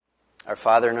our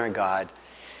Father and our God,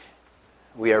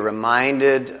 we are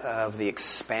reminded of the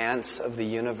expanse of the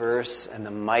universe and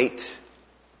the might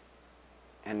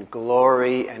and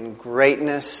glory and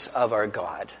greatness of our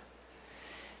God.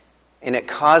 And it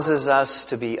causes us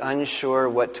to be unsure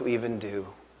what to even do.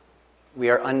 We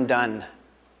are undone.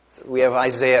 We have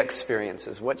Isaiah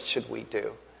experiences. What should we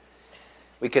do?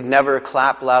 We could never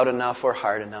clap loud enough or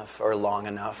hard enough or long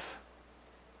enough.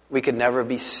 We could never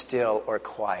be still or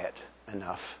quiet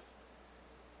enough.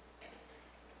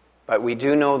 But we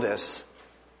do know this,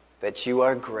 that you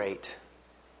are great,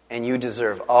 and you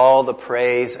deserve all the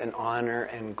praise and honor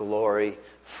and glory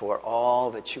for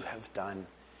all that you have done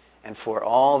and for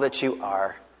all that you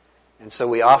are. And so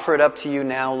we offer it up to you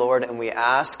now, Lord, and we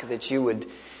ask that you would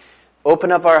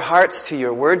open up our hearts to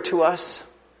your word to us,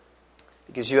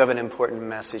 because you have an important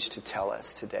message to tell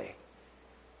us today.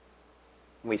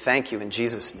 We thank you in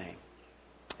Jesus' name.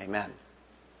 Amen.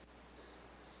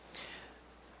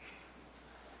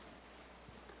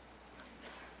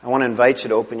 I want to invite you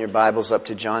to open your Bibles up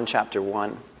to John chapter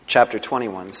 21.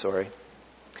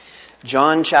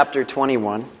 John chapter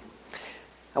 21.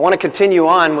 I want to continue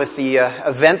on with the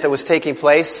event that was taking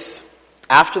place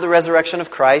after the resurrection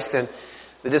of Christ, and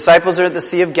the disciples are at the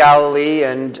Sea of Galilee,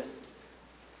 and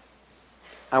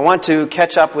I want to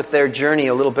catch up with their journey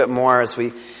a little bit more as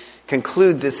we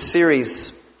conclude this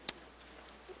series,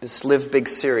 this Live Big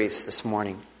series this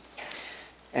morning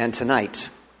and tonight.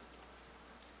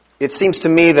 It seems to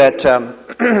me that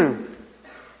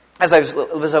as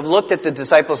I've looked at the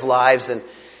disciples' lives and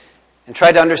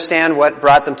tried to understand what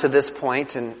brought them to this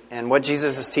point and what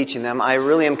Jesus is teaching them, I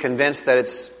really am convinced that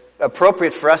it's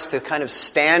appropriate for us to kind of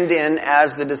stand in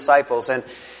as the disciples and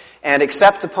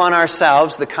accept upon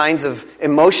ourselves the kinds of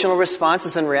emotional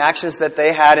responses and reactions that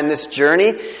they had in this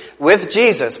journey with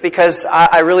Jesus, because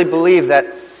I really believe that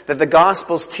the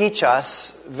Gospels teach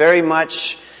us very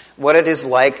much what it is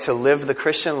like to live the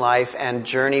Christian life and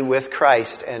journey with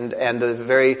Christ, and the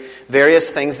very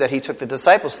various things that he took the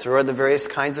disciples through are the various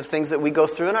kinds of things that we go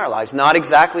through in our lives. Not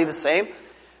exactly the same,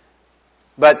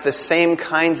 but the same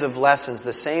kinds of lessons,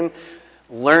 the same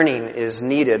learning is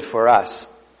needed for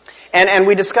us. And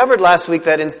we discovered last week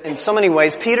that in so many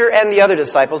ways, Peter and the other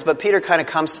disciples, but Peter kind of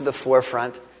comes to the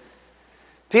forefront.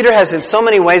 Peter has in so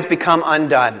many ways become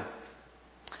undone.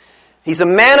 He's a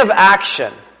man of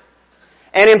action.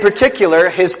 And in particular,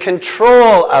 his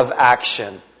control of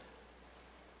action.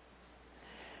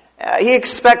 He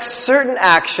expects certain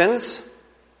actions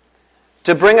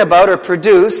to bring about or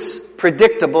produce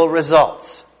predictable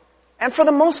results. And for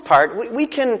the most part, we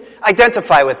can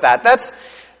identify with that.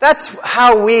 That's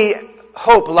how we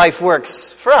hope life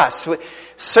works for us.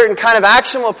 Certain kind of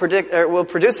action will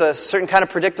produce a certain kind of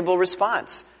predictable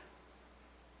response,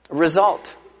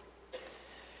 result.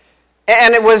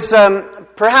 And it was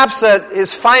perhaps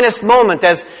his finest moment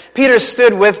as Peter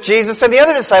stood with Jesus and the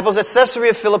other disciples at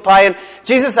Caesarea Philippi, and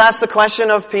Jesus asked the question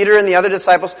of Peter and the other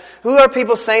disciples, "Who are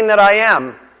people saying that I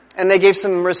am?" And they gave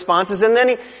some responses, and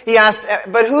then he asked,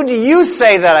 "But who do you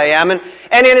say that I am?" And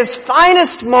in his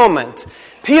finest moment,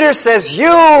 Peter says, "You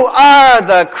are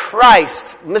the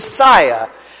Christ, Messiah,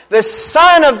 the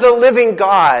Son of the living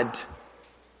God."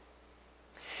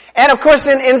 And of course,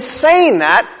 in saying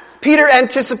that, Peter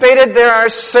anticipated there are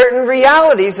certain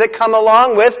realities that come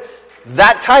along with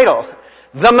that title.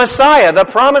 The Messiah, the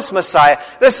promised Messiah,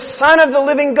 the Son of the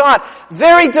living God,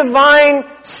 very divine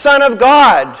Son of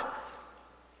God.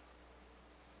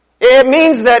 It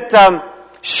means that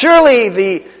surely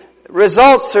the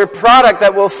results or product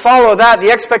that will follow that,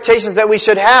 the expectations that we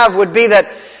should have would be that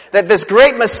this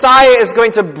great Messiah is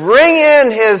going to bring in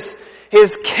his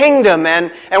kingdom,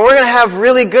 and we're going to have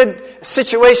really good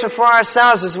situation for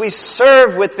ourselves as we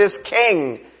serve with this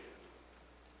king.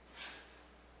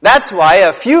 That's why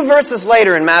a few verses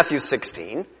later in Matthew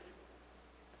 16,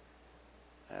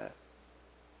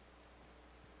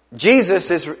 Jesus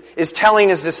is telling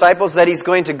his disciples that he's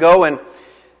going to go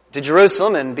to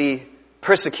Jerusalem and be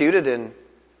persecuted and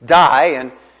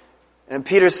die. And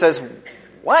Peter says,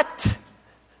 "What?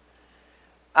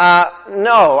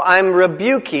 No, I'm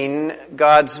rebuking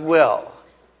God's will."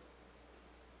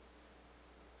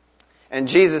 And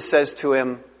Jesus says to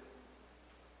him,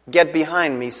 "Get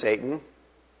behind me, Satan."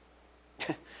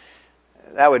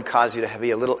 That would cause you to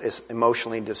be a little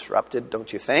emotionally disrupted,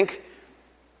 don't you think?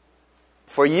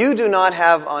 For you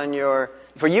have on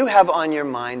your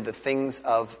mind the things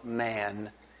of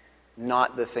man,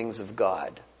 not the things of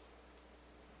God.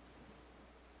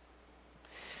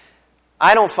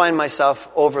 I don't find myself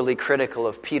overly critical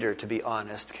of Peter, to be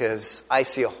honest, because I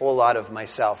see a whole lot of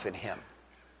myself in him.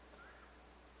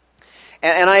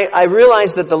 And I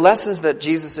realize that the lessons that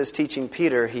Jesus is teaching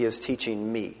Peter, he is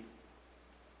teaching me.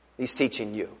 He's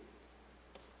teaching you.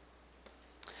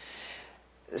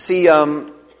 See,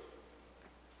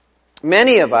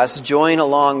 many of us join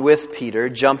along with Peter,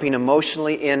 jumping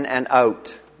emotionally in and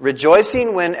out,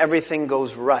 rejoicing when everything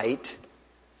goes right,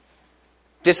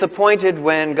 disappointed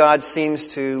when God seems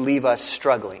to leave us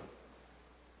struggling.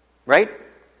 Right?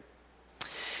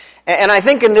 And I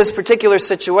think in this particular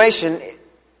situation,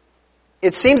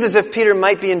 it seems as if Peter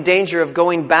might be in danger of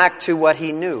going back to what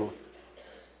he knew,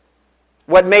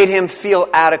 what made him feel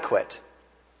adequate,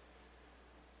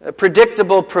 a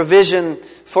predictable provision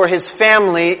for his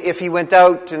family if he went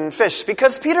out and fished.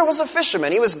 Because Peter was a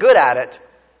fisherman. He was good at it.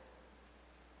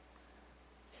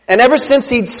 And ever since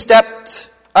he'd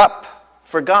stepped up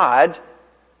for God,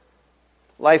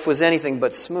 life was anything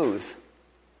but smooth.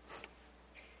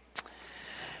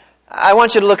 I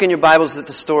want you to look in your Bibles at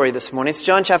the story this morning. It's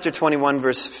John chapter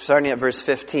 21, starting at verse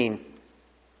 15.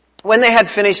 When they had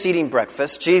finished eating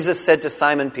breakfast, Jesus said to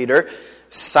Simon Peter,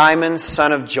 "Simon,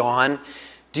 son of John,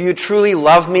 do you truly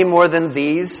love me more than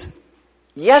these?"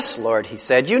 "Yes, Lord," he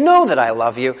said, "you know that I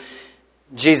love you."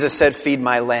 Jesus said, "Feed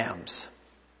my lambs."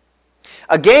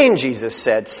 Again, Jesus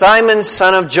said, "Simon,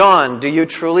 son of John, do you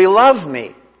truly love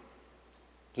me?"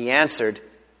 He answered,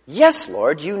 "Yes,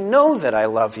 Lord, you know that I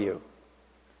love you."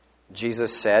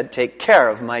 Jesus said, "Take care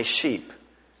of my sheep."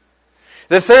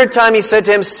 The third time he said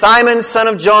to him, "Simon, son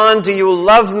of John, do you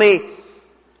love me?"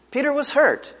 Peter was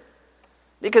hurt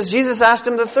because Jesus asked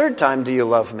him the third time, "Do you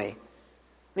love me?" And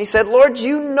he said, "Lord,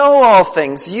 you know all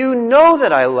things. You know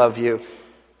that I love you."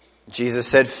 Jesus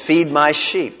said, "Feed my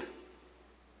sheep."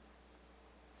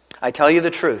 I tell you the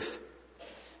truth.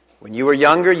 When you were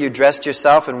younger, you dressed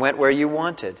yourself and went where you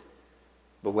wanted.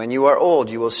 But when you are old,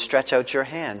 you will stretch out your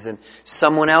hands, and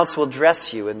someone else will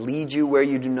dress you and lead you where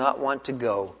you do not want to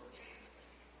go.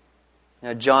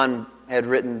 Now, John had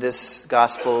written this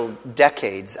gospel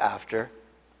decades after.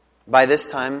 By this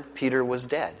time, Peter was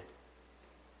dead.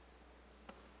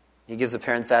 He gives a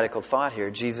parenthetical thought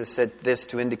here. Jesus said this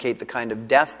to indicate the kind of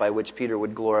death by which Peter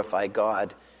would glorify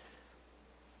God.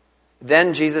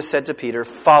 Then Jesus said to Peter,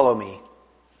 "Follow me."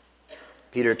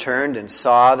 Peter turned and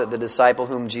saw that the disciple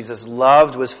whom Jesus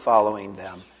loved was following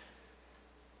them.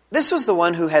 This was the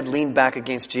one who had leaned back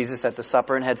against Jesus at the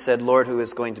supper and had said, "Lord, who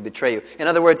is going to betray you?" In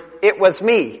other words, it was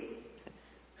me.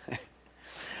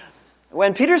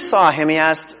 When Peter saw him, he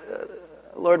asked,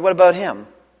 "Lord, what about him?"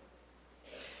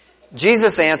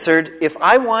 Jesus answered, "If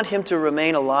I want him to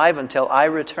remain alive until I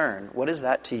return, what is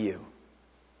that to you?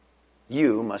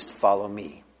 You must follow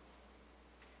me."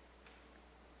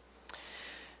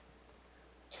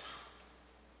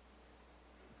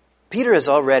 Peter is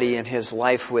already in his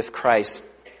life with Christ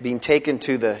being taken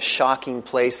to the shocking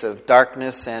place of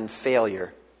darkness and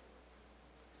failure.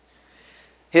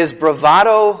 His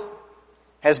bravado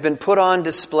has been put on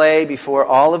display before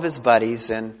all of his buddies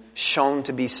and shown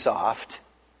to be soft.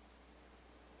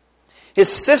 His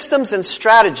systems and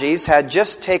strategies had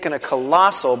just taken a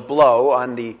colossal blow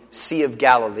on the Sea of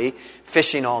Galilee,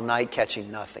 fishing all night,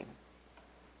 catching nothing.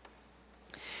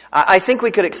 I think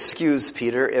we could excuse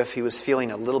Peter if he was feeling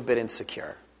a little bit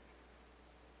insecure.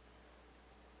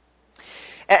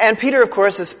 And Peter, of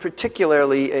course, is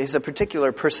a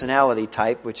particular personality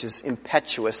type, which is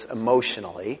impetuous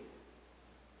emotionally.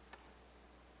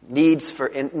 Need for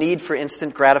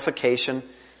instant gratification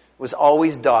was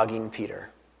always dogging Peter.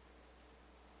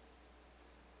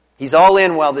 He's all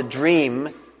in while the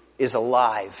dream is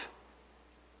alive.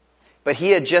 But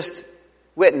he had just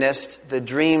witnessed the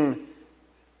dream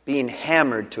being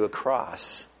hammered to a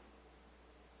cross.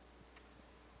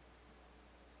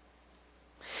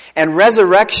 And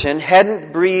resurrection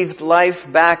hadn't breathed life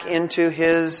back into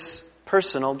his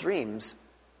personal dreams.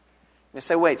 You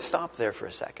say, wait, stop there for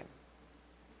a second.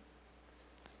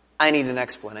 I need an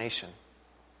explanation.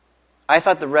 I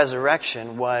thought the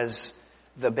resurrection was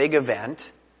the big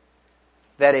event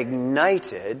that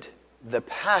ignited the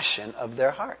passion of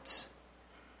their hearts.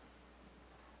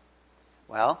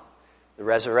 Well, the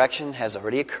resurrection has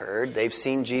already occurred. They've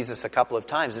seen Jesus a couple of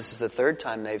times. This is the third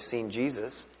time they've seen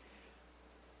Jesus.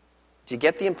 Do you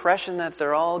get the impression that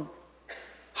they're all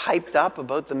hyped up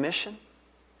about the mission?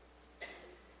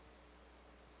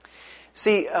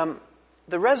 See,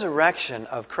 the resurrection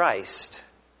of Christ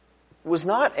was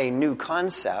not a new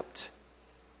concept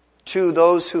to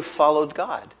those who followed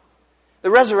God.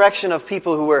 The resurrection of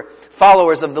people who were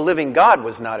followers of the living God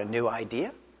was not a new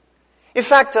idea. In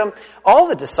fact, all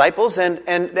the disciples and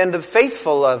the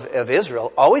faithful of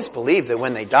Israel always believed that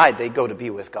when they died, they'd go to be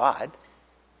with God.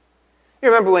 You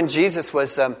remember when Jesus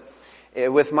was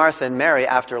with Martha and Mary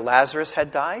after Lazarus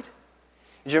had died?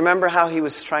 Do you remember how he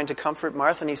was trying to comfort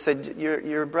Martha? And he said,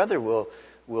 your brother will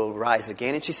rise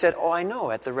again. And she said, oh, I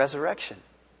know, at the resurrection.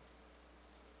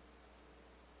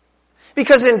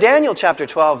 Because in Daniel chapter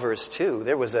 12, verse 2,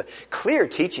 there was a clear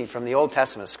teaching from the Old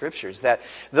Testament scriptures that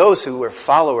those who were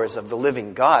followers of the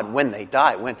living God, when they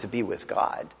died, went to be with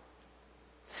God.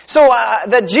 So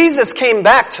that Jesus came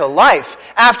back to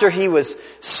life after he was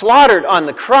slaughtered on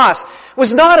the cross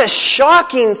was not a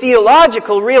shocking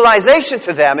theological realization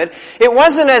to them. It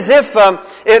wasn't as if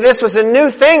this was a new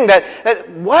thing that,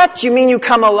 what? You mean you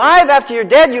come alive after you're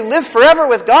dead? You live forever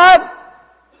with God?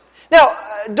 Now,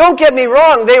 don't get me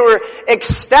wrong. They were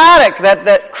ecstatic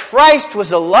that Christ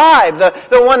was alive,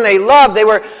 the one they loved. They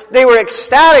were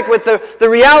ecstatic with the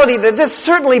reality that this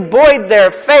certainly buoyed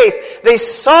their faith. They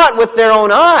saw it with their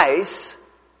own eyes.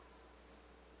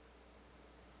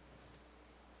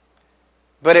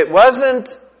 But it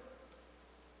wasn't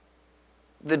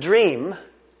the dream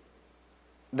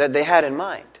that they had in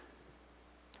mind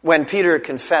when Peter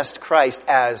confessed Christ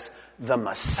as the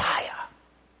Messiah,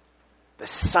 the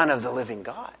Son of the living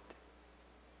God.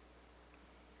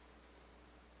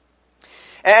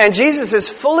 And Jesus is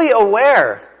fully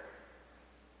aware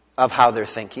of how they're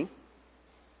thinking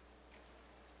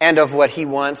and of what he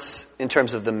wants in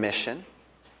terms of the mission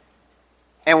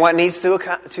and what needs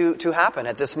to happen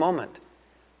at this moment.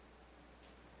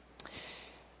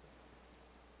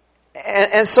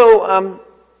 And so,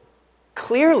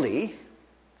 clearly,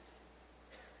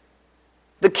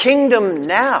 the kingdom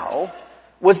now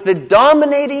was the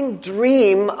dominating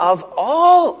dream of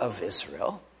all of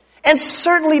Israel, and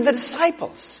certainly the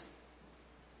disciples.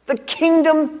 The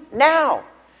kingdom now.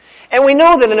 And we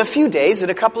know that in a few days, in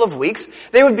a couple of weeks,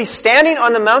 they would be standing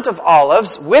on the Mount of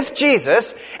Olives with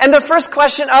Jesus, and the first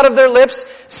question out of their lips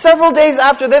several days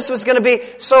after this was going to be,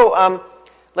 so,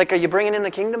 are you bringing in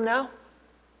the kingdom now?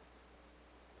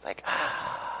 It's like,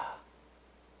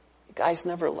 you guys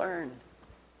never learn.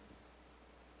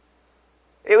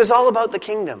 It was all about the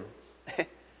kingdom.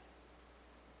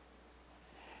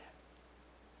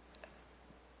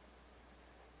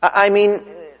 I mean,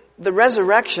 the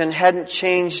resurrection hadn't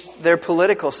changed their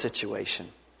political situation.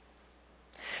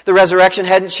 The resurrection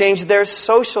hadn't changed their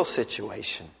social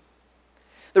situation.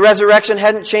 The resurrection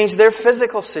hadn't changed their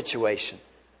physical situation.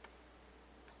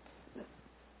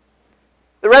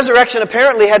 The resurrection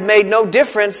apparently had made no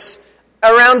difference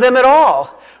around them at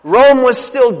all. Rome was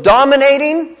still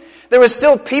dominating. There were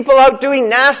still people out doing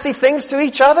nasty things to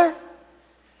each other.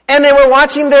 And they were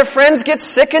watching their friends get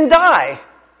sick and die.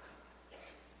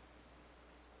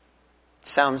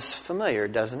 Sounds familiar,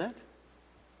 doesn't it?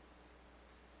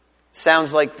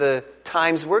 Sounds like the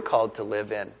times we're called to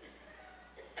live in.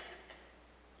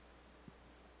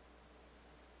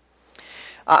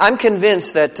 I'm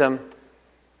convinced that to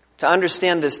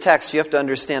understand this text, you have to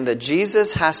understand that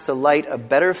Jesus has to light a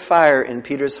better fire in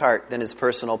Peter's heart than his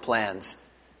personal plans.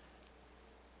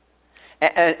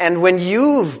 And when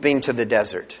you've been to the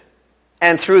desert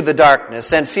and through the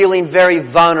darkness and feeling very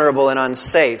vulnerable and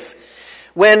unsafe,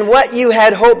 when what you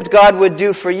had hoped God would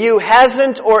do for you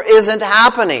hasn't or isn't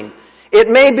happening, it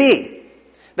may be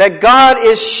that God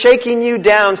is shaking you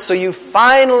down so you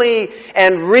finally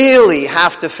and really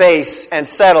have to face and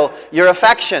settle your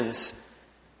affections.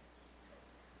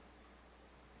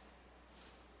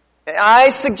 I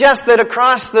suggest that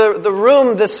across the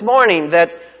room this morning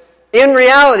that in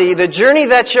reality, the journey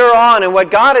that you're on and where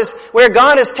God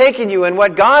is taking you and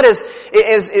what God is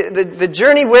the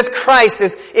journey with Christ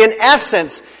is in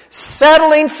essence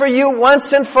settling for you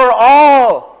once and for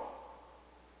all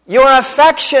your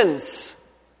affections.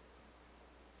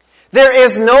 There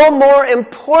is no more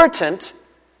important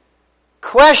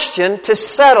question to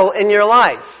settle in your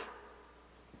life.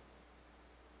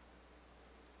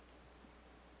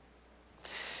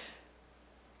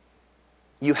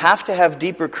 You have to have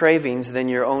deeper cravings than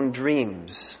your own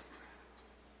dreams.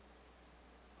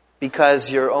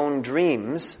 Because your own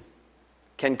dreams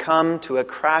can come to a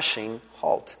crashing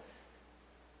halt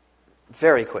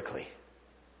very quickly.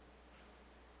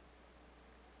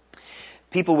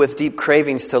 People with deep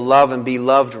cravings to love and be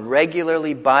loved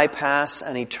regularly bypass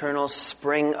an eternal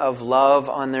spring of love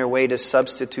on their way to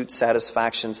substitute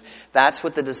satisfactions. That's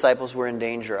what the disciples were in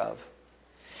danger of.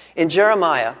 In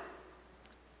Jeremiah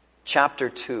chapter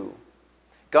 2,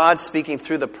 God, speaking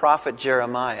through the prophet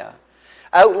Jeremiah,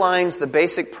 outlines the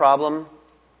basic problem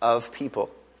of people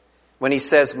when he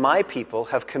says, "My people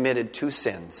have committed two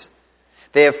sins.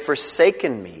 They have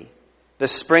forsaken me, the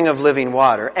spring of living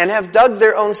water, and have dug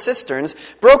their own cisterns,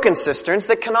 broken cisterns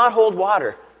that cannot hold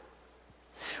water."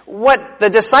 What the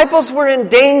disciples were in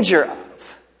danger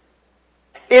of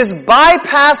is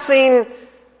bypassing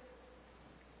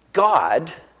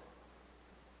God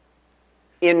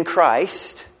in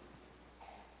Christ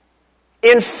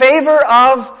in favor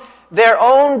of their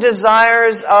own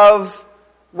desires of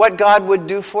what God would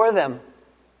do for them.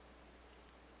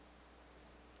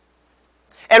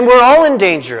 And we're all in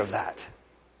danger of that.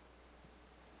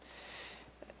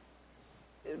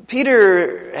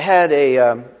 Peter had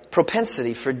a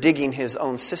propensity for digging his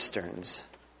own cisterns.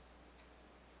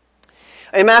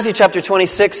 In Matthew chapter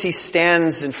 26, he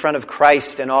stands in front of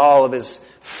Christ and all of his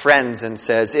friends and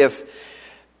says,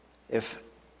 if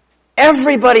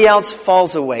everybody else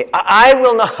falls away, I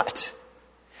will not.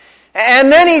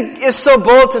 And then he is so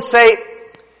bold to say,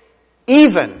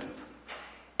 even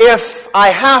if I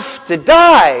have to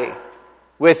die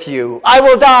with you, I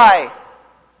will die.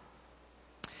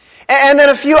 And then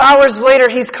a few hours later,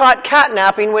 he's caught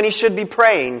catnapping when he should be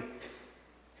praying.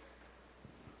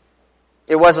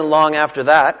 It wasn't long after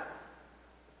that,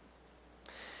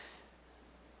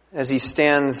 as he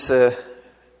stands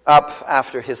up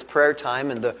after his prayer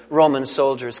time and the Roman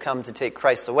soldiers come to take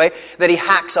Christ away, that he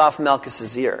hacks off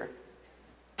Malchus's ear.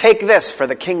 Take this for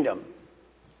the kingdom.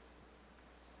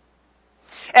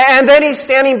 And then he's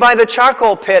standing by the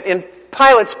charcoal pit in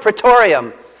Pilate's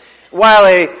praetorium while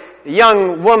a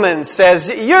young woman says,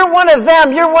 "You're one of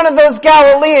them. You're one of those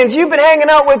Galileans. You've been hanging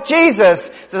out with Jesus."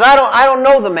 He says, I don't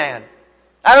know the man.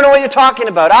 I don't know what you're talking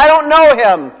about. I don't know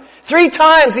him. 3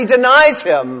 times he denies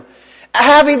him.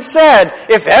 Having said,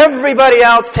 if everybody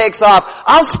else takes off,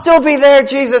 I'll still be there,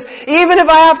 Jesus. Even if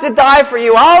I have to die for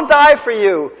you, I'll die for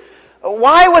you.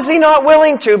 Why was he not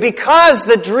willing to? Because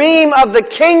the dream of the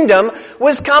kingdom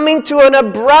was coming to an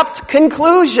abrupt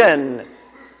conclusion.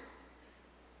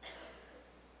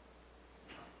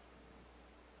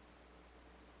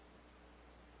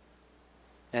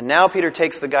 And now Peter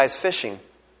takes the guys fishing.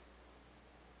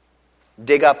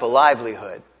 Dig up a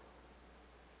livelihood.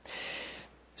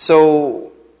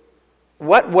 So,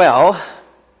 what well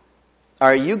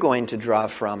are you going to draw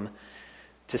from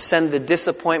to send the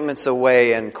disappointments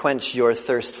away and quench your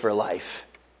thirst for life?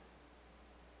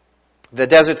 The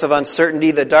deserts of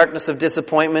uncertainty, the darkness of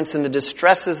disappointments, and the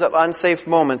distresses of unsafe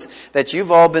moments that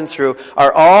you've all been through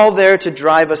are all there to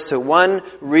drive us to one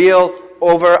real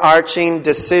overarching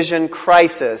decision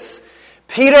crisis.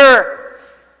 Peter,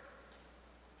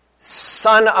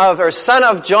 Simon, son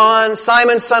of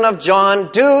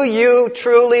John, do you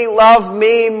truly love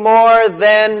me more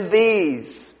than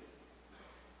these?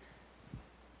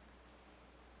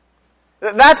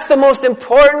 That's the most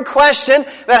important question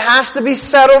that has to be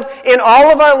settled in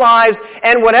all of our lives.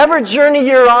 And whatever journey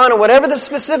you're on, or whatever the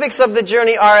specifics of the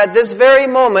journey are at this very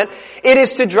moment, it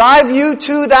is to drive you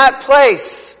to that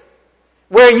place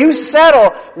where you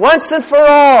settle once and for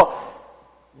all,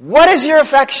 what is your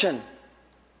affection?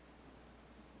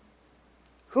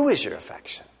 Who is your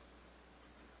affection?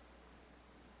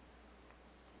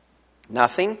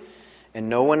 Nothing and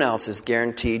no one else is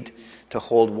guaranteed to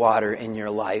hold water in your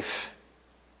life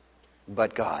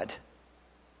but God.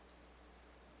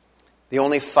 The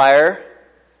only fire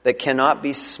that cannot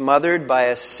be smothered by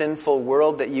a sinful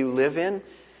world that you live in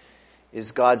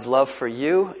is God's love for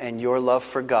you and your love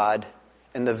for God.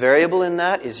 And the variable in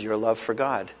that is your love for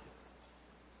God.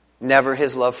 Never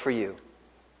his love for you.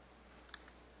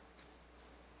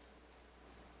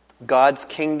 God's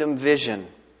kingdom vision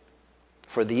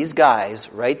for these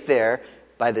guys right there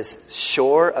by the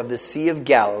shore of the Sea of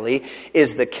Galilee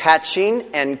is the catching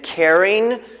and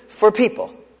caring for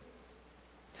people.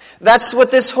 That's what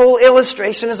this whole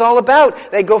illustration is all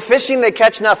about. They go fishing, they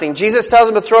catch nothing. Jesus tells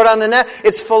them to throw it on the net,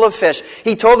 it's full of fish.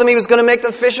 He told them he was going to make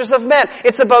them fishers of men.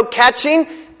 It's about catching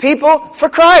people for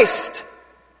Christ.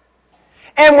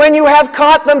 And when you have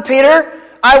caught them, Peter,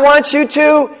 I want you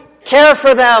to care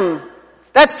for them.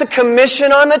 That's the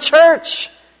commission on the church.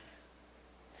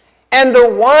 And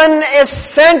the one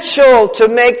essential to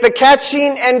make the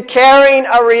catching and caring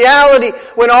a reality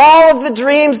when all of the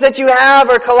dreams that you have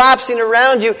are collapsing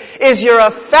around you is your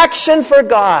affection for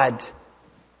God.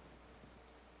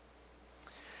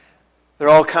 There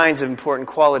are all kinds of important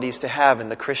qualities to have in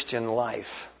the Christian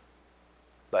life,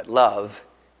 but love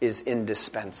is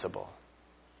indispensable.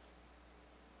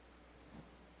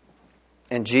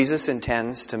 And Jesus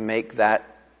intends to make that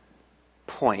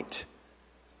point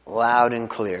loud and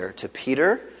clear to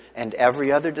Peter and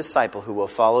every other disciple who will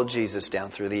follow Jesus down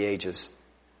through the ages.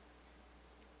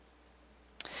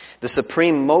 The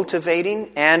supreme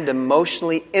motivating and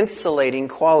emotionally insulating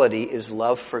quality is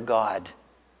love for God.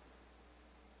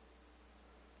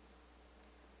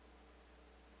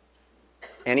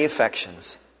 Any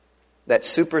affections that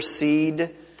supersede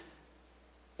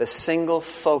the single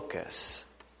focus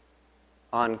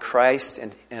on Christ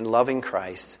and loving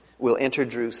Christ will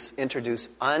introduce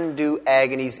undue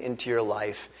agonies into your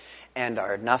life and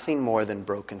are nothing more than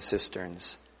broken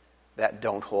cisterns that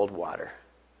don't hold water.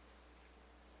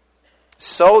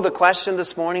 So the question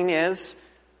this morning is,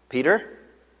 Peter,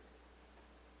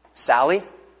 Sally,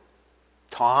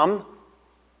 Tom,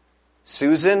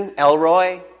 Susan,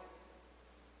 Elroy,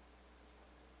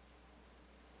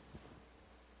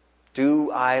 do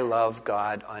I love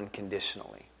God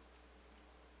unconditionally?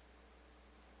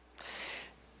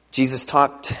 Jesus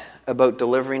talked about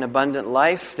delivering abundant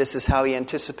life. This is how he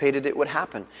anticipated it would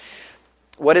happen.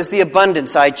 What is the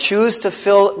abundance? I choose to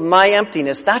fill my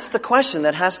emptiness. That's the question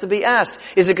that has to be asked.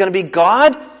 Is it going to be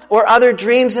God or other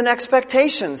dreams and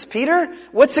expectations? Peter,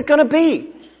 what's it going to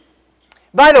be?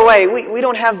 By the way, we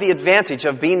don't have the advantage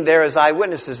of being there as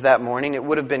eyewitnesses that morning. It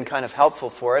would have been kind of helpful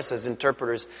for us as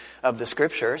interpreters of the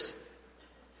Scriptures.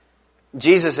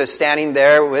 Jesus is standing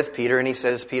there with Peter and he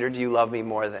says, Peter, do you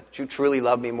truly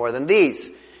love me more than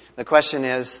these? The question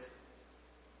is,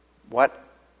 what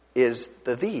is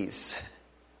the these?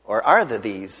 Or are the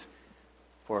these?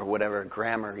 For whatever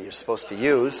grammar you're supposed to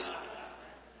use.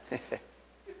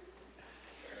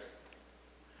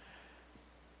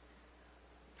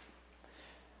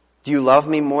 Do you love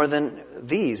me more than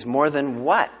these? More than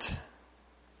what?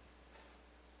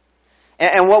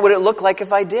 And what would it look like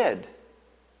if I did?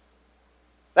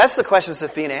 That's the questions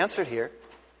that's being answered here.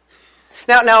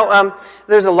 Now,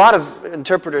 there's a lot of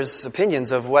interpreters'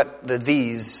 opinions of what the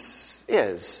these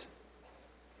is.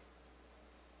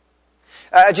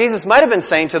 Jesus might have been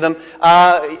saying to them,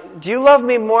 do you love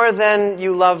me more than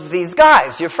you love these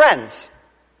guys, your friends?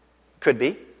 Could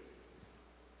be.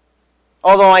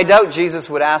 Although I doubt Jesus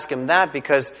would ask him that,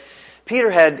 because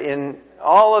Peter had, in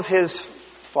all of his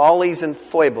follies and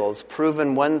foibles,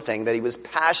 proven one thing, that he was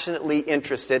passionately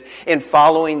interested in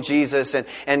following Jesus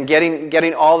and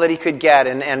getting all that he could get.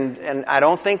 And I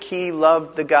don't think he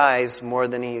loved the guys more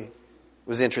than he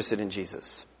was interested in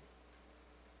Jesus.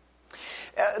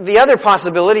 The other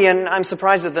possibility, and I'm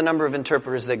surprised at the number of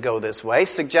interpreters that go this way,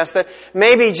 suggests that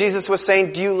maybe Jesus was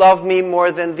saying, do you love me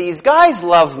more than these guys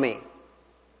love me?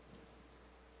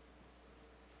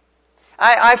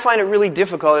 I find it really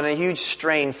difficult and a huge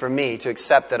strain for me to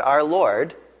accept that our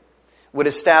Lord would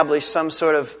establish some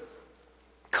sort of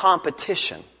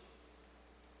competition.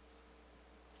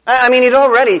 I mean, he'd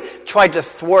already tried to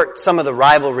thwart some of the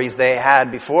rivalries they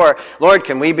had before. Lord,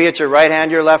 can we be at your right hand,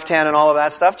 your left hand, and all of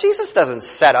that stuff? Jesus doesn't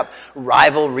set up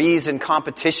rivalries and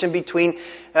competition between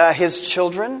his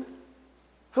children.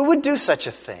 Who would do such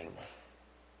a thing?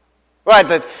 Right,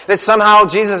 that somehow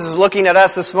Jesus is looking at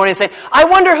us this morning and saying, I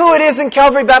wonder who it is in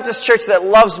Calvary Baptist Church that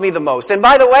loves me the most. And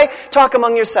by the way, talk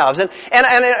among yourselves. And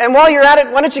while you're at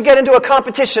it, why don't you get into a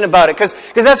competition about it? Because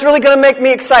that's really going to make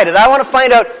me excited. I want to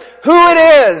find out who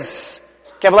it is.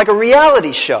 Have like a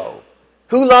reality show.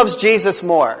 Who loves Jesus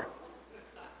more?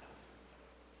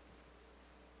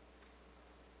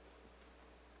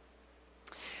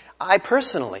 I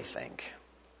personally think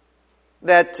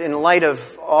that in light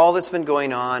of all that's been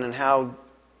going on and how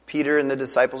Peter and the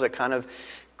disciples are kind of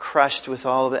crushed with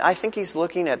all of it, I think he's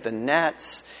looking at the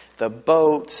nets, the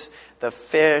boats, the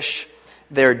fish,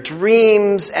 their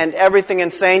dreams and everything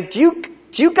and saying, do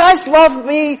you guys love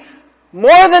me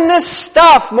more than this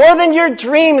stuff, more than your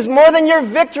dreams, more than your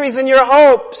victories and your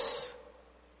hopes?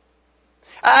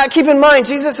 Keep in mind,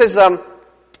 Jesus is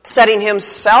setting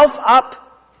himself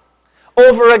up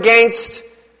over against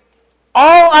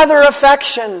all other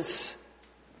affections.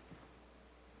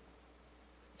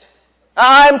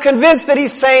 I'm convinced that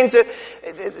he's saying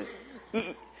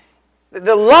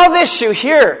the love issue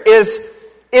here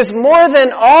is more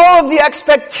than all of the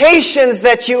expectations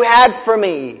that you had for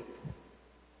me.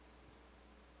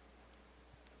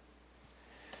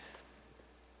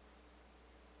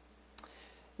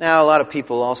 Now, a lot of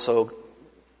people also,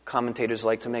 commentators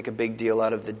like to make a big deal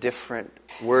out of the different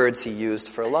words he used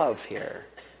for love here.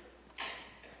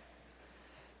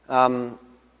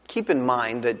 Keep in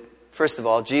mind that, first of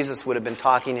all, Jesus would have been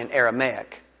talking in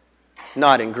Aramaic,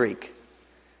 not in Greek.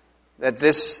 That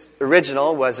this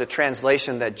original was a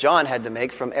translation that John had to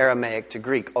make from Aramaic to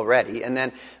Greek already, and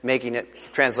then making it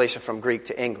translation from Greek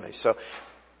to English. So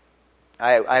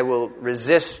I will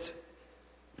resist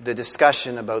the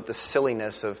discussion about the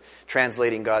silliness of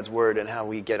translating God's Word and how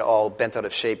we get all bent out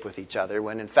of shape with each other,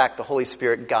 when in fact the Holy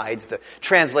Spirit guides the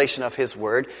translation of His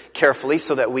Word carefully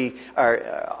so that we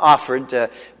are offered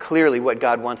clearly what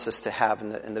God wants us to have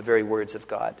in the very words of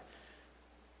God.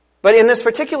 But in this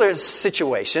particular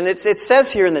situation, it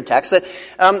says here in the text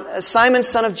that Simon,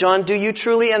 son of John, do you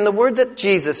truly, and the word that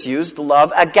Jesus used,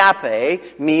 love,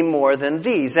 agape, me more than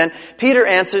these? And Peter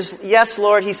answers, yes,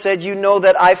 Lord, he said, you know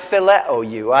that I phileo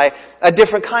you, a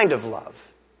different kind of love.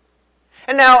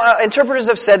 And now, interpreters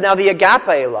have said, now the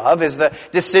agape love is the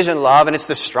decision love, and it's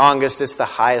the strongest, it's the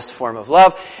highest form of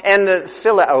love. And the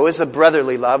phileo is the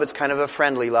brotherly love, it's kind of a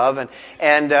friendly love.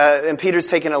 And Peter's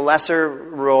taken a lesser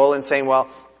role in saying, well,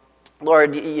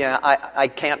 Lord, yeah, I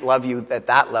can't love you at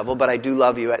that level, but I do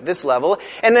love you at this level.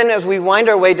 And then as we wind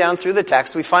our way down through the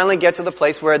text, we finally get to the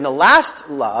place where in the last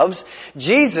loves,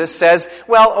 Jesus says,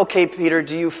 well, okay, Peter,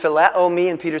 do you phileo me?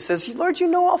 And Peter says, Lord, you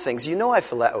know all things. You know I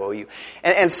phileo you.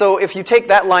 And so if you take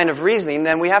that line of reasoning,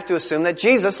 then we have to assume that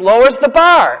Jesus lowers the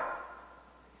bar.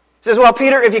 He says, well,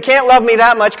 Peter, if you can't love me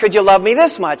that much, could you love me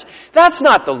this much? That's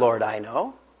not the Lord I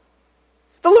know.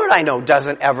 The Lord I know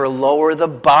doesn't ever lower the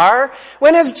bar.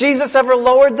 When has Jesus ever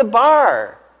lowered the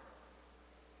bar?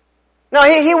 No,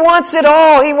 he wants it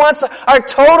all. He wants our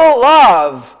total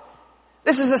love.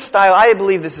 This is a style, I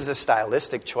believe this is a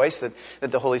stylistic choice that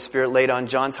the Holy Spirit laid on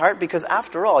John's heart, because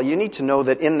after all, you need to know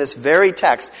that in this very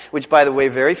text, which by the way,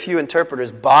 very few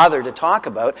interpreters bother to talk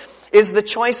about, is the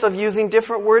choice of using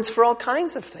different words for all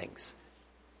kinds of things.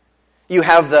 You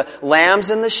have the lambs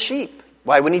and the sheep.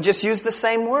 Why wouldn't he just use the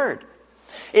same word?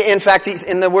 In fact,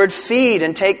 in the word feed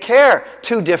and take care,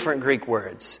 two different Greek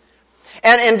words.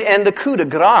 And the coup de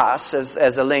grace,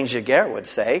 as Alain Giguère would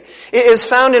say, is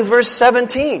found in verse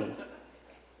 17.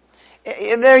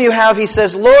 There you have, he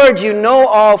says, Lord, you know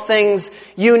all things.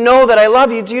 You know that I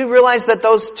love you. Do you realize that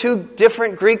those two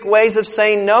different Greek ways of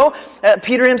saying no?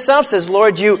 Peter himself says,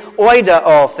 Lord, you oida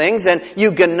all things, and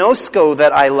you gnosko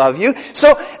that I love you.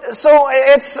 So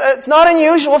it's not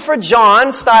unusual for John,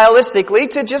 stylistically,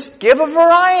 to just give a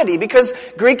variety, because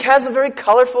Greek has a very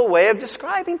colorful way of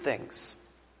describing things.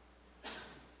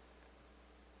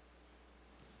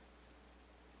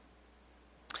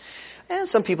 And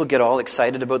some people get all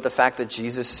excited about the fact that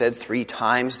Jesus said 3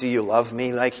 times, do you love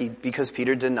me? Because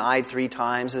Peter denied 3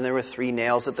 times and there were 3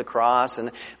 nails at the cross and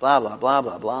blah, blah, blah,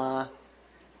 blah, blah.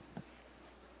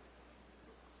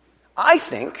 I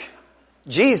think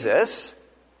Jesus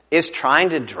is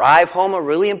trying to drive home a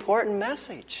really important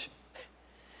message.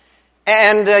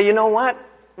 And you know what?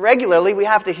 Regularly we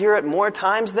have to hear it more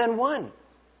times than one.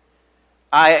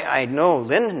 I know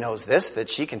Lynn knows this, that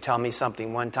she can tell me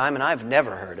something one time and I've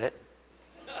never heard it.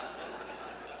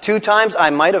 2 times,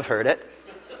 I might have heard it.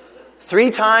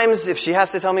 3 times, if she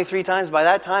has to tell me 3 times, by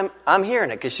that time, I'm hearing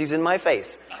it because she's in my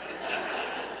face.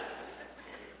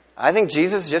 I think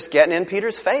Jesus is just getting in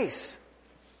Peter's face.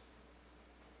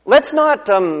 Let's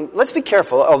be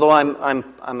careful, although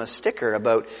I'm a sticker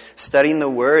about studying the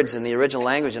words and the original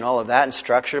language and all of that and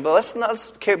structure, but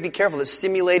let's be careful that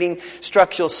stimulating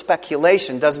structural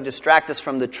speculation doesn't distract us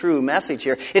from the true message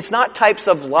here. It's not types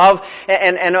of love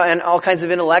and all kinds of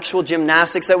intellectual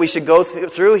gymnastics that we should go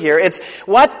through here. It's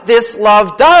what this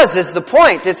love does is the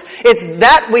point. It's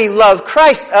that we love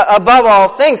Christ above all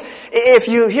things. If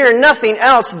you hear nothing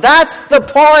else, that's the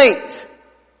point.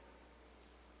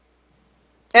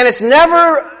 And it's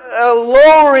never a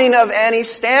lowering of any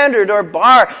standard or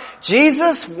bar.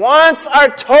 Jesus wants our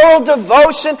total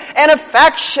devotion and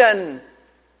affection.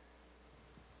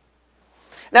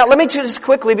 Now, let me just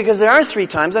quickly, because there are 3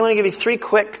 times, I'm going to give you 3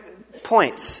 quick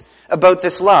points about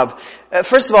this love.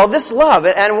 First of all, this love,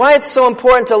 and why it's so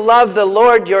important to love the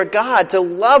Lord your God, to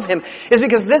love Him, is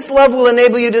because this love will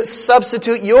enable you to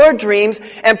substitute your dreams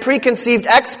and preconceived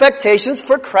expectations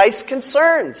for Christ's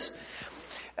concerns.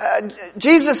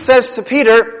 Jesus says to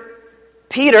Peter,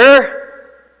 Peter,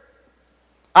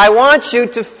 I want you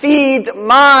to feed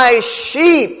my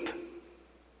sheep.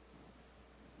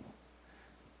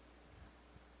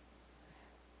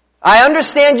 I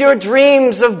understand your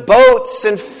dreams of boats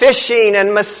and fishing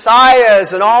and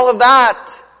messiahs and all of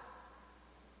that.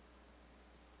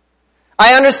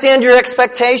 I understand your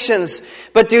expectations,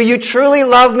 but do you truly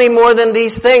love me more than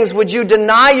these things? Would you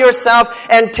deny yourself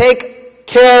and take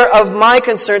care of my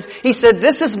concerns? He said,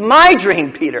 this is my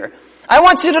dream, Peter. I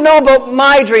want you to know about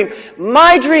my dream.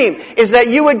 My dream is that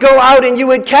you would go out and you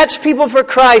would catch people for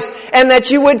Christ and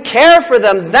that you would care for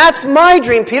them. That's my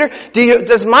dream, Peter.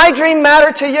 Does my dream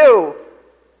matter to you?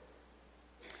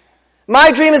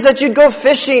 My dream is that you'd go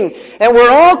fishing, and we're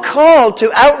all called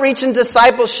to outreach and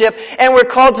discipleship, and we're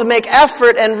called to make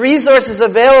effort and resources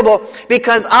available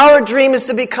because our dream is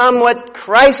to become what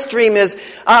Christ's dream is.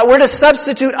 We're to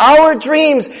substitute our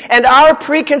dreams and our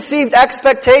preconceived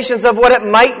expectations of what it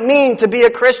might mean to be a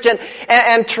Christian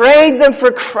and trade them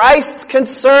for Christ's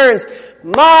concerns.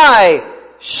 My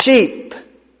sheep,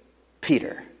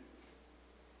 Peter.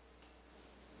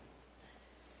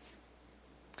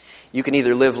 You can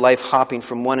either live life hopping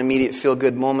from one immediate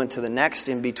feel-good moment to the next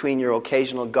in between your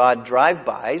occasional God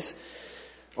drive-bys,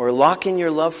 or lock in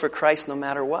your love for Christ no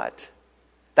matter what.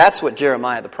 That's what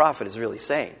Jeremiah the prophet is really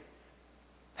saying.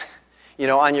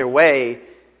 On your way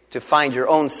to find your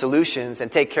own solutions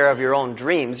and take care of your own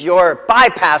dreams, you're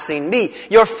bypassing me.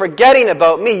 You're forgetting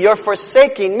about me. You're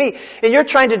forsaking me. And you're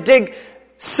trying to dig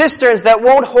cisterns that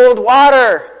won't hold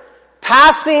water,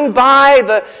 passing by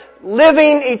the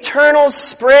living, eternal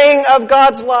spring of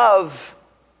God's love.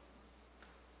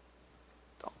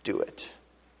 Don't do it.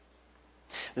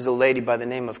 There's a lady by the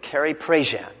name of Carrie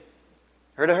Prejean.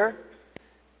 Heard of her?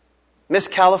 Miss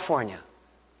California.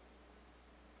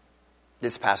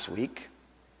 This past week,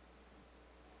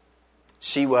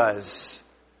 she was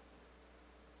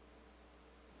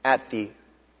at the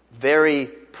very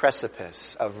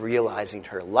precipice of realizing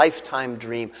her lifetime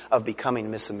dream of becoming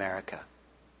Miss America.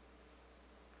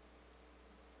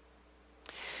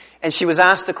 And she was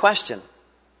asked a question.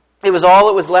 It was all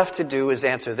it was left to do is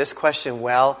answer this question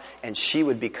well, and she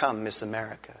would become Miss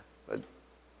America. But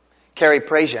Carrie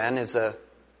Prejean is a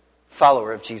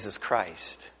follower of Jesus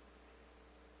Christ.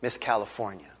 Miss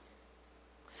California.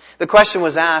 The question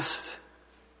was asked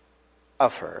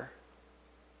of her,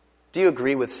 do you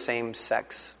agree with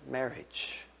same-sex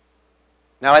marriage?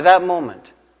 Now at that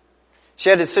moment, she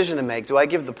had a decision to make. Do I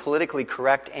give the politically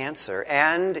correct answer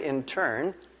and, in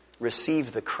turn,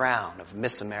 receive the crown of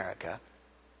Miss America?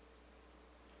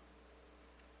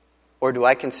 Or do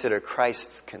I consider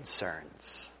Christ's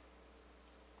concerns?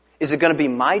 Is it going to be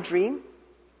my dream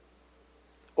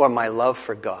or my love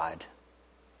for God?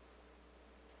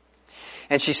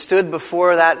 And she stood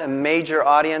before that major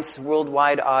audience,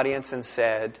 worldwide audience, and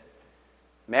said,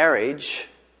 marriage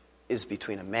is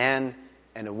between a man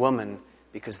and a woman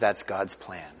because that's God's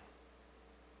plan.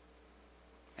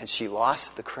 And she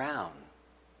lost the crown.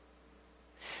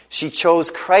 She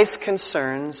chose Christ's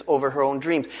concerns over her own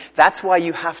dreams. That's why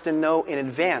you have to know in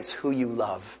advance who you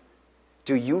love.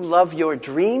 Do you love your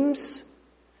dreams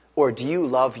or do you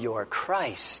love your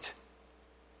Christ?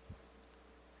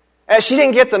 She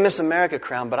didn't get the Miss America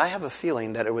crown, but I have a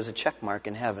feeling that it was a check mark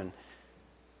in heaven.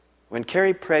 When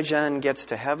Carrie Prejean gets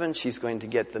to heaven, she's going to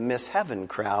get the Miss Heaven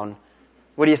crown.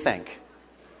 What do you think?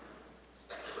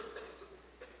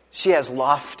 She has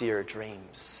loftier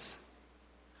dreams.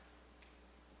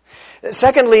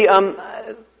 Secondly,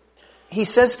 he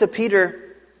says to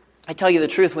Peter, I tell you the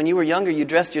truth, when you were younger, you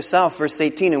dressed yourself, verse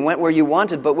 18, and went where you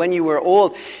wanted. But when you were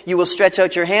old, you will stretch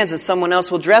out your hands, and someone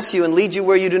else will dress you and lead you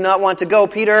where you do not want to go.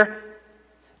 Peter,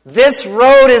 this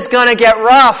road is going to get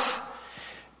rough.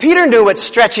 Peter knew what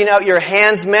stretching out your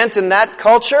hands meant in that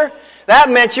culture. That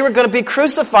meant you were going to be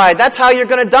crucified. That's how you're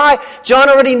going to die. John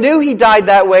already knew he died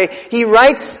that way. He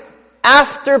writes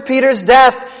after Peter's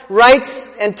death,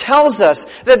 writes and tells us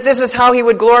that this is how he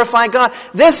would glorify God.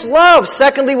 This love,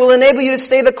 secondly, will enable you to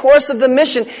stay the course of the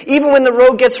mission, even when the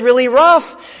road gets really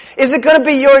rough. Is it going to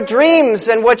be your dreams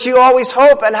and what you always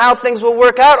hope and how things will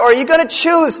work out, or are you going to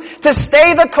choose to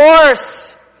stay the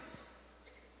course?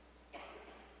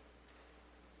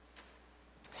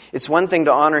 It's one thing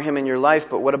to honor him in your life,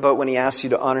 but what about when he asks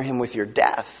you to honor him with your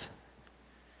death?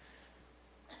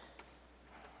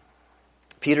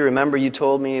 Peter, remember you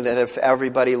told me that if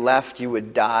everybody left, you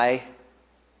would die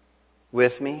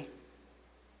with me?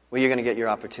 Well, you're going to get your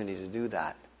opportunity to do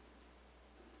that.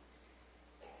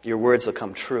 Your words will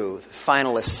come true. The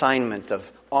final assignment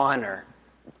of honor.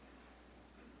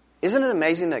 Isn't it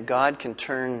amazing that God can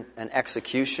turn an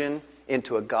execution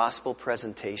into a gospel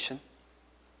presentation?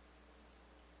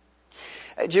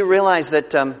 Do you realize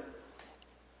that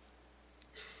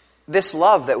this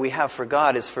love that we have for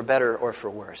God is for better or for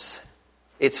worse?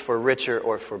 It's for richer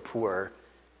or for poorer.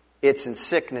 It's in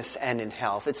sickness and in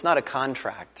health. It's not a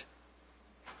contract.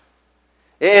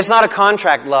 It's not a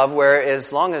contract love where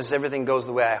as long as everything goes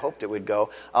the way I hoped it would go,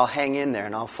 I'll hang in there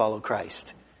and I'll follow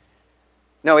Christ.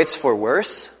 No, it's for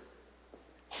worse.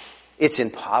 It's in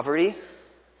poverty.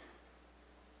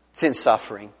 It's in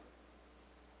suffering.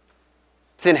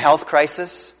 It's in health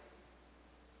crisis.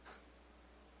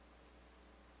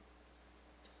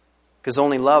 Because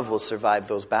only love will survive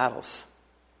those battles.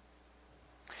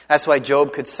 That's why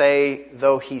Job could say,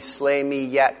 though he slay me,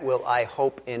 yet will I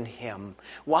hope in him.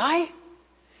 Why?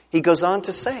 He goes on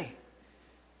to say,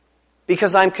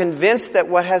 because I'm convinced that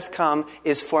what has come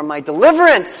is for my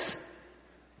deliverance.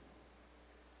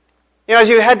 You know, as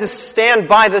you had to stand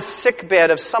by the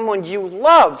sickbed of someone you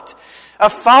loved, a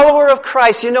follower of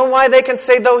Christ, you know why they can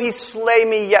say, though he slay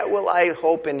me, yet will I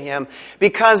hope in him?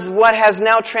 Because what has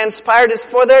now transpired is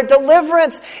for their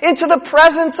deliverance into the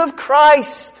presence of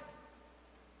Christ.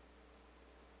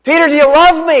 Peter, do you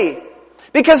love me?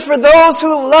 Because for those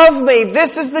who love me,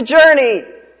 this is the journey.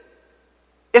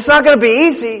 It's not going to be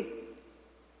easy.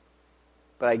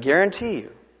 But I guarantee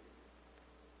you,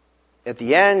 at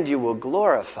the end, you will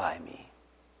glorify me.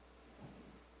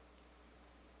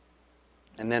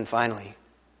 And then finally,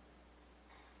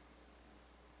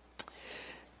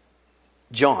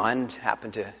 John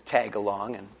happened to tag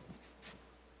along, and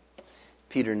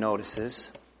Peter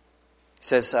notices. He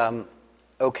says,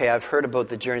 okay, I've heard about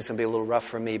the journey. It's going to be a little rough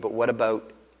for me, but what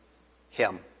about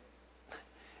him?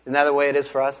 Isn't that the way it is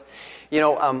for us?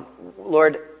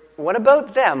 Lord, what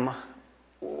about them?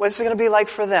 What's it going to be like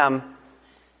for them?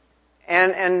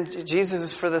 And Jesus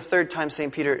is for the third time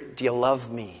saying, Peter, do you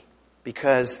love me?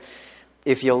 Because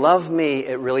if you love me,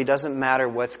 it really doesn't matter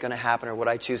what's going to happen or what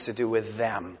I choose to do with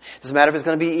them. It doesn't matter if it's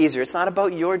going to be easier. It's not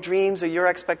about your dreams or your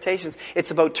expectations.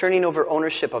 It's about turning over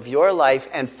ownership of your life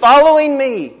and following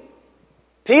me.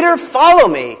 Peter, follow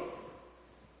me.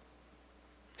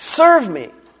 Serve me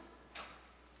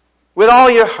with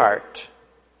all your heart.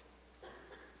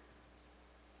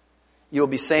 You'll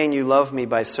be saying you love me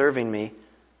by serving me,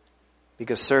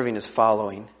 because serving is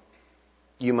following.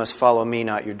 You must follow me,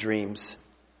 not your dreams.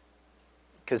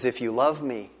 Because if you love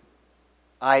me,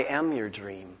 I am your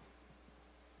dream.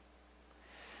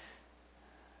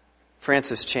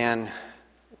 Francis Chan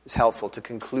is helpful to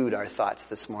conclude our thoughts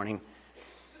this morning.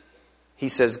 He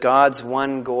says, God's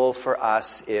one goal for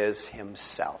us is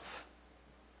Himself.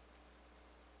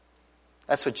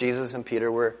 That's what Jesus and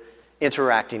Peter were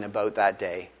interacting about that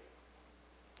day.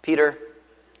 Peter,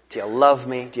 do you love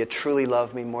me? Do you truly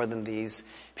love me more than these?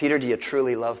 Peter, do you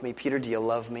truly love me? Peter, do you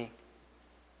love me?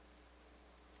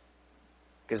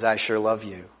 Because I sure love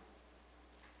you.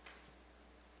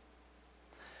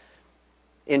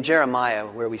 In Jeremiah,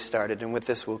 where we started, and with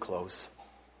this we'll close.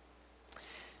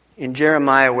 In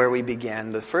Jeremiah, where we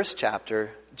began, the first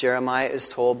chapter, Jeremiah is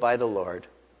told by the Lord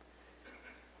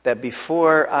that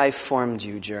before I formed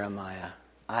you, Jeremiah,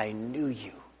 I knew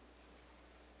you.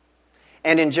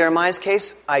 And in Jeremiah's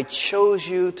case, I chose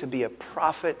you to be a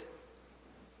prophet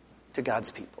to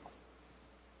God's people.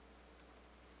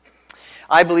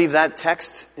 I believe that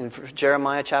text in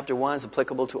Jeremiah chapter 1 is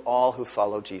applicable to all who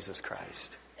follow Jesus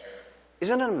Christ.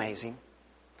 Isn't it amazing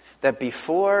that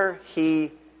before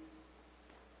we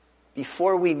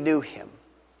knew Him,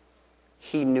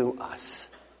 He knew us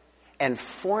and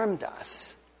formed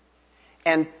us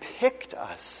and picked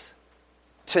us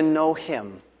to know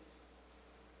Him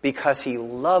because He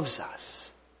loves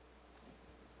us.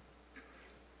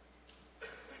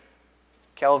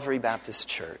 Calvary Baptist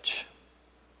Church,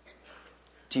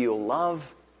 do you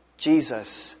love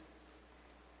Jesus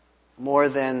more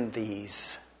than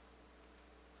these?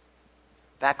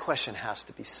 That question has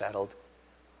to be settled.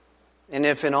 And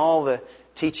if in all the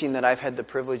teaching that I've had the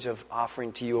privilege of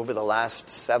offering to you over the last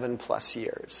 7+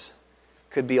 years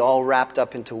could be all wrapped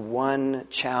up into one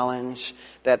challenge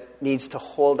that needs to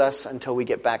hold us until we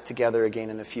get back together again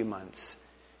in a few months,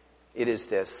 it is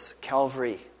this: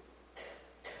 Calvary,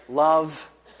 love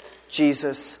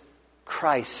Jesus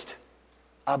Christ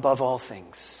above all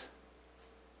things.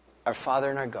 Our Father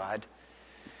and our God,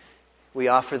 we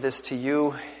offer this to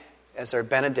you as our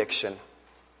benediction,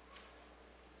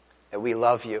 that we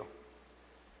love you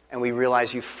and we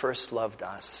realize you first loved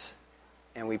us,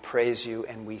 and we praise you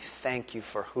and we thank you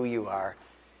for who you are.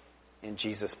 In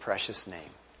Jesus' precious name,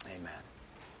 amen.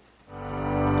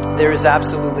 There is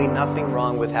absolutely nothing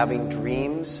wrong with having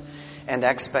dreams and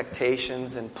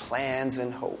expectations and plans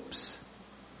and hopes.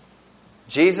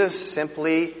 Jesus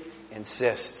simply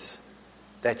insists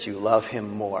that you love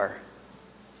Him more.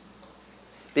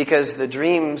 Because the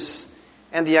dreams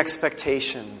and the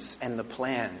expectations and the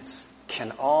plans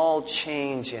can all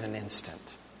change in an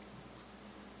instant.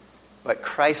 But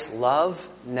Christ's love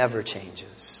never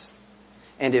changes.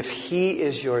 And if He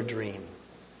is your dream,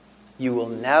 you will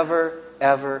never,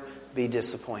 ever be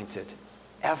disappointed.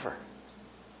 Ever.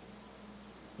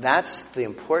 That's the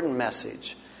important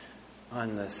message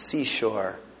on the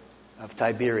seashore of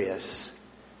Tiberias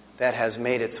that has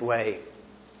made its way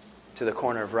to the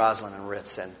corner of Roslyn and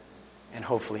Ritson, and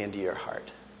hopefully into your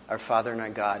heart. Our Father and our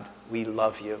God, we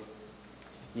love you.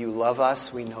 You love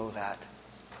us, we know that.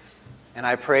 And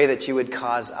I pray that you would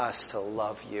cause us to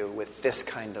love you with this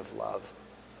kind of love.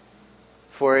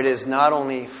 For it is not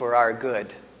only for our good,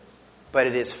 but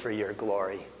it is for your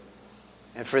glory.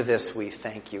 And for this we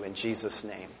thank you in Jesus'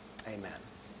 name. Amen.